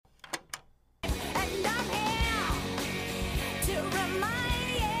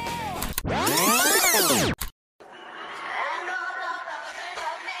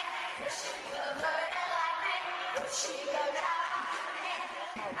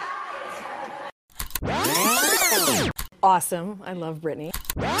awesome. I love Britney.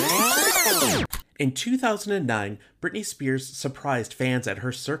 In 2009, Britney Spears surprised fans at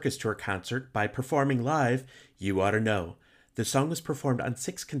her Circus Tour concert by performing live You Oughta Know. The song was performed on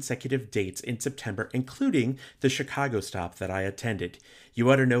 6 consecutive dates in September, including the Chicago stop that I attended. You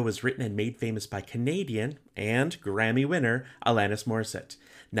Oughta Know was written and made famous by Canadian and Grammy winner Alanis Morissette.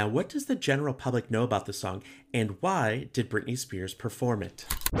 Now, what does the general public know about the song, and why did Britney Spears perform it?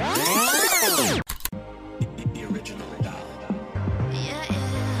 The original doll. Yeah,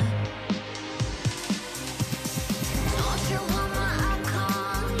 yeah. Don't you want my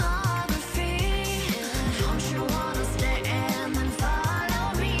iconography? Don't you wanna stay and then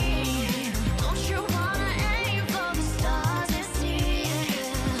follow me? Don't you wanna aim for the stars and see?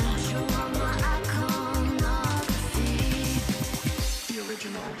 Don't you want my iconography? The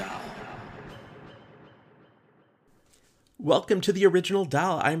original doll. Welcome to The Original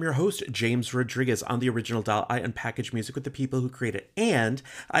Doll. I'm your host, James Rodriguez. On The Original Doll, I unpackage music with the people who create it, and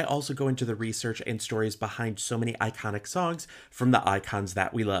I also go into the research and stories behind so many iconic songs from the icons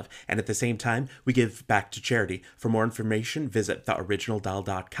that we love. And at the same time, we give back to charity. For more information, visit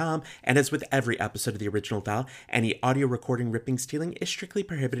theoriginaldoll.com. And as with every episode of The Original Doll, any audio recording, ripping, stealing is strictly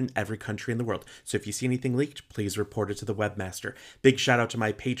prohibited in every country in the world. So if you see anything leaked, please report it to the webmaster. Big shout out to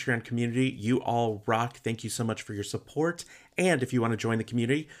my Patreon community. You all rock. Thank you so much for your support. And if you want to join the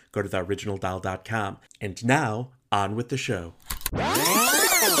community, go to theoriginaldoll.com. And now, on with the show.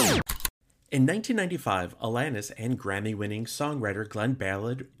 In 1995, Alanis and Grammy-winning songwriter Glenn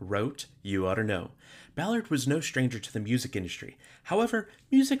Ballard wrote You Oughta Know. Ballard was no stranger to the music industry. However,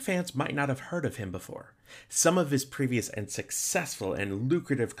 music fans might not have heard of him before. Some of his previous and successful and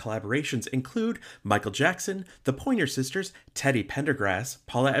lucrative collaborations include Michael Jackson, the Pointer Sisters, Teddy Pendergrass,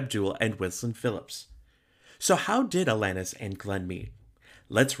 Paula Abdul, and Wilson Phillips. So how did Alanis and Glenn meet?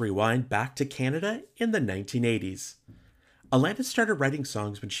 Let's rewind back to Canada in the 1980s. Alanis started writing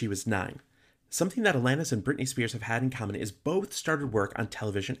songs when she was 9. Something that Alanis and Britney Spears have had in common is both started work on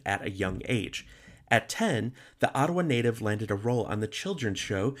television at a young age. At 10, the Ottawa native landed a role on the children's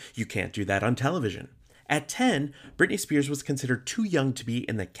show You Can't Do That on Television. At 10, Britney Spears was considered too young to be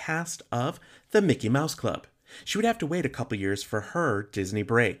in the cast of The Mickey Mouse Club. She would have to wait a couple years for her Disney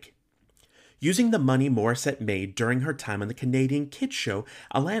break. Using the money Morissette made during her time on the Canadian kids show,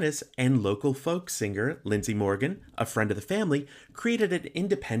 Alanis and local folk singer Lindsay Morgan, a friend of the family, created an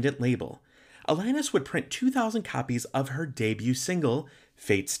independent label. Alanis would print 2,000 copies of her debut single,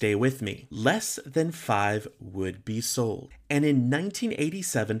 Fate Stay With Me. Less than 5 would be sold. And in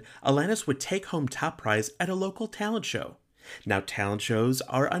 1987, Alanis would take home top prize at a local talent show. Now, talent shows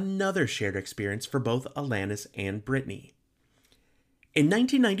are another shared experience for both Alanis and Britney. In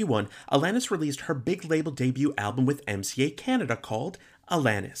 1991, Alanis released her big label debut album with MCA Canada called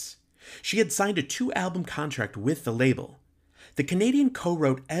Alanis. She had signed a 2-album contract with the label. The Canadian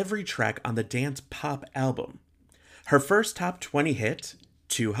co-wrote every track on the dance pop album. Her first top 20 hit,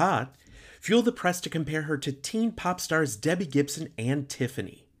 Too Hot, fueled the press to compare her to teen pop stars Debbie Gibson and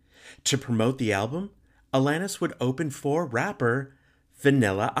Tiffany. To promote the album, Alanis would open for rapper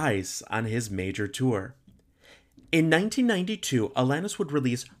Vanilla Ice on his major tour. In 1992, Alanis would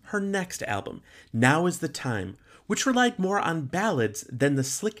release her next album, Now Is the Time, which relied more on ballads than the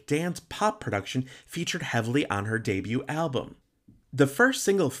slick dance pop production featured heavily on her debut album. The first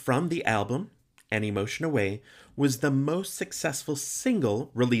single from the album, An Emotion Away, was the most successful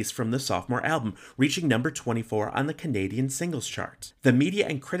single released from the sophomore album, reaching number 24 on the Canadian singles chart. The media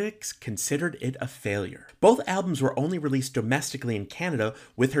and critics considered it a failure. Both albums were only released domestically in Canada,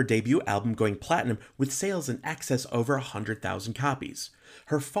 with her debut album going platinum with sales in excess over 100,000 copies.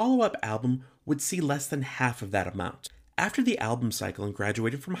 Her follow-up album would see less than half of that amount. After the album cycle and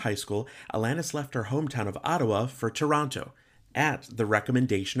graduated from high school, Alanis left her hometown of Ottawa for Toronto, at the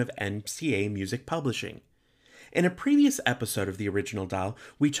recommendation of MCA Music Publishing. In a previous episode of The Original Doll,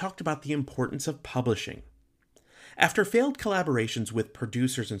 we talked about the importance of publishing. After failed collaborations with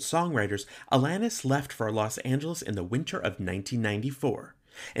producers and songwriters, Alanis left for Los Angeles in the winter of 1994,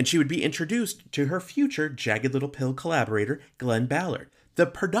 and she would be introduced to her future Jagged Little Pill collaborator, Glenn Ballard. The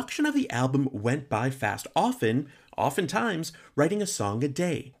production of the album went by fast, oftentimes writing a song a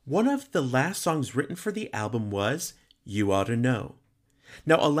day. One of the last songs written for the album was You Oughta Know.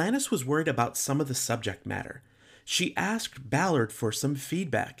 Now, Alanis was worried about some of the subject matter. She asked Ballard for some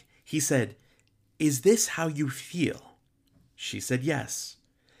feedback. He said, "Is this how you feel?" She said yes.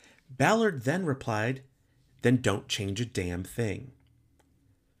 Ballard then replied, "Then don't change a damn thing."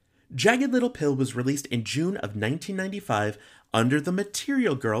 Jagged Little Pill was released in June of 1995 under the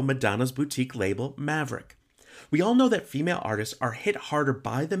Material Girl Madonna's boutique label Maverick. We all know that female artists are hit harder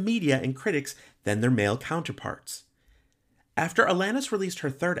by the media and critics than their male counterparts. After Alanis released her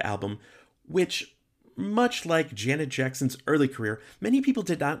third album, which, much like Janet Jackson's early career, many people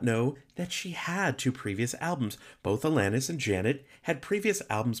did not know that she had two previous albums. Both Alanis and Janet had previous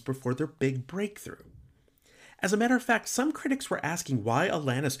albums before their big breakthrough. As a matter of fact, some critics were asking why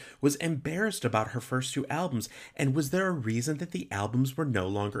Alanis was embarrassed about her first two albums, and was there a reason that the albums were no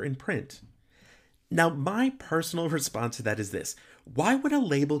longer in print? Now, my personal response to that is this. Why would a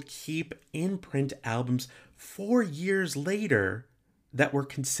label keep in-print albums 4 years later that were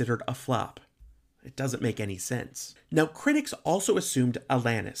considered a flop? It doesn't make any sense. Now, critics also assumed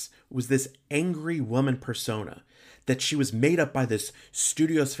Alanis was this angry woman persona, that she was made up by this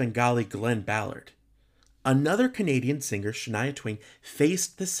studio Svengali Glenn Ballard. Another Canadian singer, Shania Twain,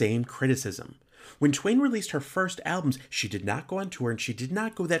 faced the same criticism. When Twain released her first albums, she did not go on tour and she did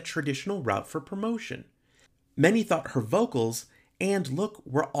not go that traditional route for promotion. Many thought her vocals and look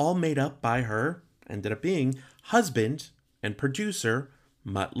were all made up by her, ended up being, husband and producer,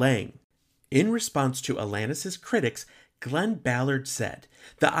 Mutt Lange. In response to Alanis' critics, Glenn Ballard said,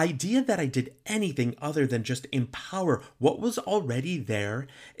 "The idea that I did anything other than just empower what was already there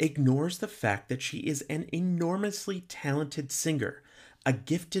ignores the fact that she is an enormously talented singer, a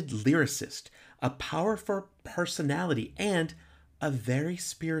gifted lyricist, a powerful personality, and a very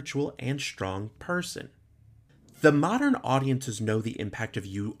spiritual and strong person." The modern audiences know the impact of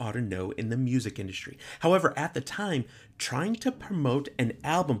You Oughta Know in the music industry. However, at the time, trying to promote an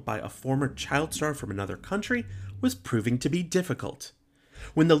album by a former child star from another country was proving to be difficult.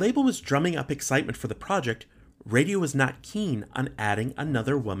 When the label was drumming up excitement for the project, radio was not keen on adding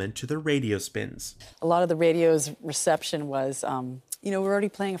another woman to the radio spins. A lot of the radio's reception was, we're already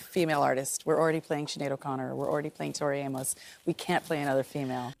playing a female artist. We're already playing Sinead O'Connor. We're already playing Tori Amos. We can't play another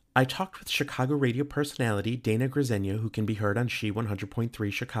female. I talked with Chicago radio personality Dana Griseno, who can be heard on She 100.3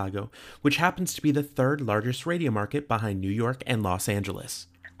 Chicago, which happens to be the third largest radio market behind New York and Los Angeles.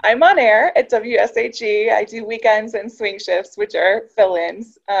 I'm on air at WSHE. I do weekends and swing shifts, which are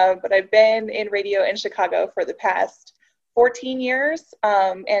fill-ins. But I've been in radio in Chicago for the past 14 years,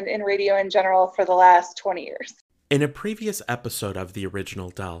 and in radio in general for the last 20 years. In a previous episode of The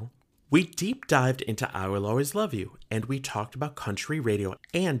Original Doll, we deep dived into I Will Always Love You, and we talked about country radio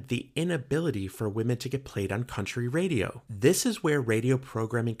and the inability for women to get played on country radio. This is where radio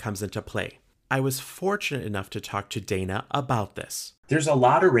programming comes into play. I was fortunate enough to talk to Dana about this. There's a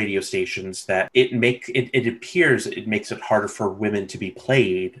lot of radio stations that it appears it makes it harder for women to be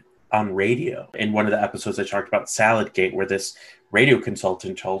played on radio. In one of the episodes I talked about Saladgate, where this radio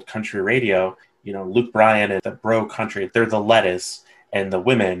consultant told country radio, Luke Bryan and the bro country, they're the lettuce and the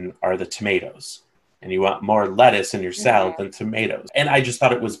women are the tomatoes. And you want more lettuce in your salad than tomatoes. And I just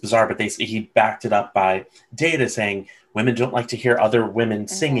thought it was bizarre, but he backed it up by data saying women don't like to hear other women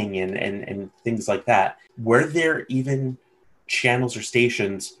singing and things like that. Were there even channels or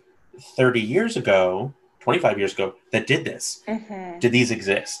stations 30 years ago, 25 years ago, that did this? Did these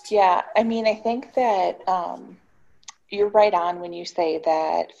exist? Yeah, I think that you're right on when you say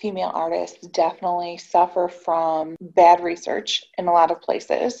that female artists definitely suffer from bad research in a lot of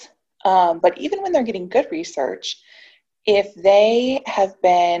places. But even when they're getting good research, if they have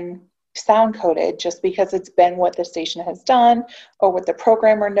been sound coded just because it's been what the station has done or what the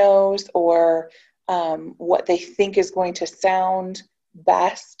programmer knows or what they think is going to sound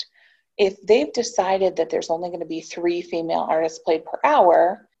best, if they've decided that there's only going to be 3 female artists played per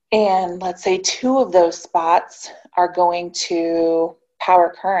hour, and let's say 2 of those spots are going to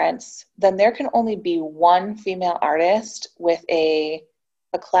power currents, then there can only be 1 female artist with a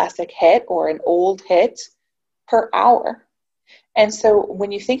classic hit or an old hit per hour. And so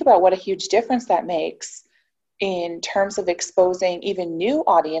when you think about what a huge difference that makes in terms of exposing even new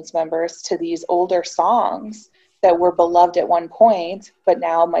audience members to these older songs that were beloved at one point, but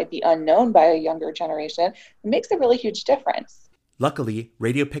now might be unknown by a younger generation, it makes a really huge difference. Luckily,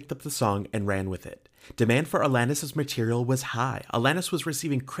 radio picked up the song and ran with it. Demand for Alanis' material was high. Alanis was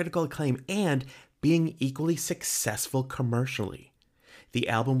receiving critical acclaim and being equally successful commercially. The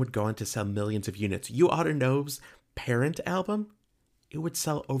album would go on to sell millions of units. You Oughta Know's parent album, it would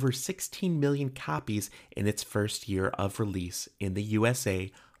sell over 16 million copies in its first year of release in the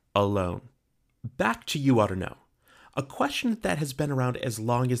USA alone. Back to You Oughta Know. A question that has been around as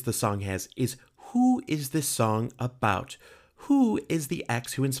long as the song has is, who is this song about? Who is the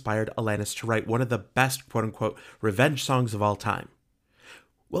ex who inspired Alanis to write one of the best quote-unquote revenge songs of all time?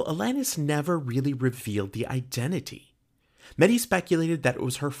 Well, Alanis never really revealed the identity. Many speculated that it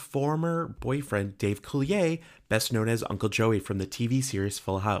was her former boyfriend, Dave Coulier, best known as Uncle Joey from the TV series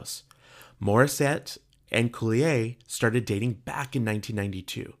Full House. Morissette and Coulier started dating back in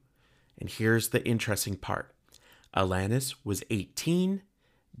 1992. And here's the interesting part. Alanis was 18,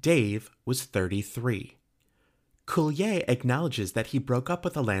 Dave was 33. Coulier acknowledges that he broke up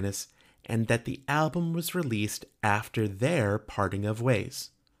with Alanis and that the album was released after their parting of ways.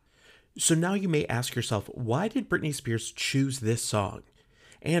 So now you may ask yourself, why did Britney Spears choose this song?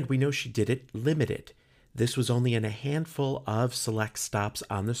 And we know she did it limited. This was only in a handful of select stops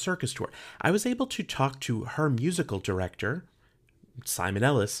on the circus tour. I was able to talk to her musical director, Simon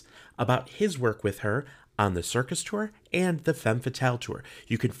Ellis, about his work with her on the circus tour and the Femme Fatale tour.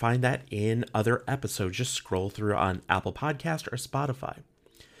 You can find that in other episodes. Just scroll through on Apple Podcast or Spotify.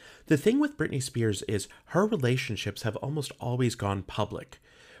 The thing with Britney Spears is her relationships have almost always gone public,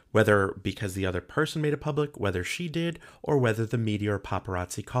 whether because the other person made it public, whether she did, or whether the media or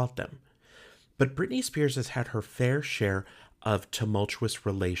paparazzi caught them. But Britney Spears has had her fair share of tumultuous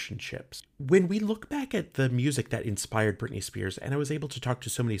relationships. When we look back at the music that inspired Britney Spears, and I was able to talk to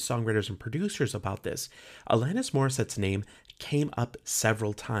so many songwriters and producers about this, Alanis Morissette's name came up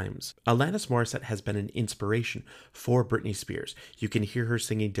several times. Alanis Morissette has been an inspiration for Britney Spears. You can hear her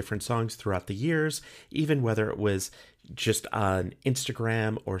singing different songs throughout the years, even whether it was just on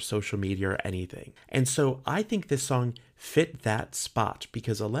Instagram or social media or anything. And so I think this song fit that spot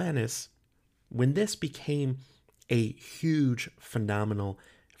because Alanis, when this became a huge phenomenon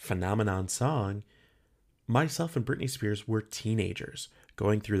song, myself and Britney Spears were teenagers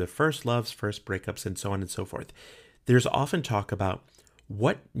going through the first loves, first breakups, and so on and so forth. There's often talk about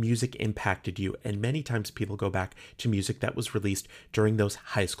what music impacted you, and many times people go back to music that was released during those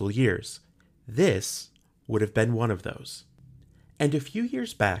high school years. This would have been one of those. And a few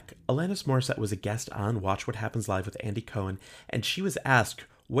years back, Alanis Morissette was a guest on Watch What Happens Live with Andy Cohen, and she was asked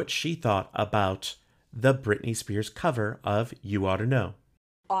what she thought about the Britney Spears cover of You Oughta Know.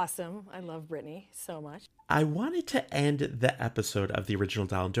 Awesome. I love Britney so much. I wanted to end the episode of The Original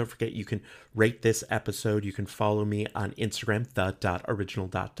Doll, and don't forget you can rate this episode. You can follow me on Instagram,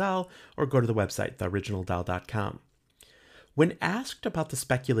 the.original.doll, or go to the website, theoriginaldoll.com. When asked about the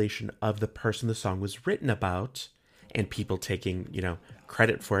speculation of the person the song was written about, and people taking,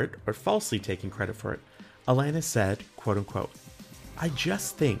 credit for it, or falsely taking credit for it, Alanis said, quote unquote, "I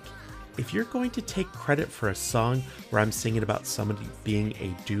just think if you're going to take credit for a song where I'm singing about somebody being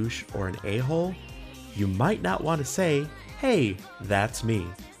a douche or an a-hole, you might not want to say, hey, that's me."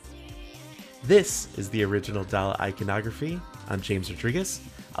 This is The Original Doll Iconography. I'm James Rodriguez.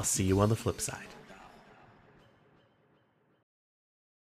 I'll see you on the flip side.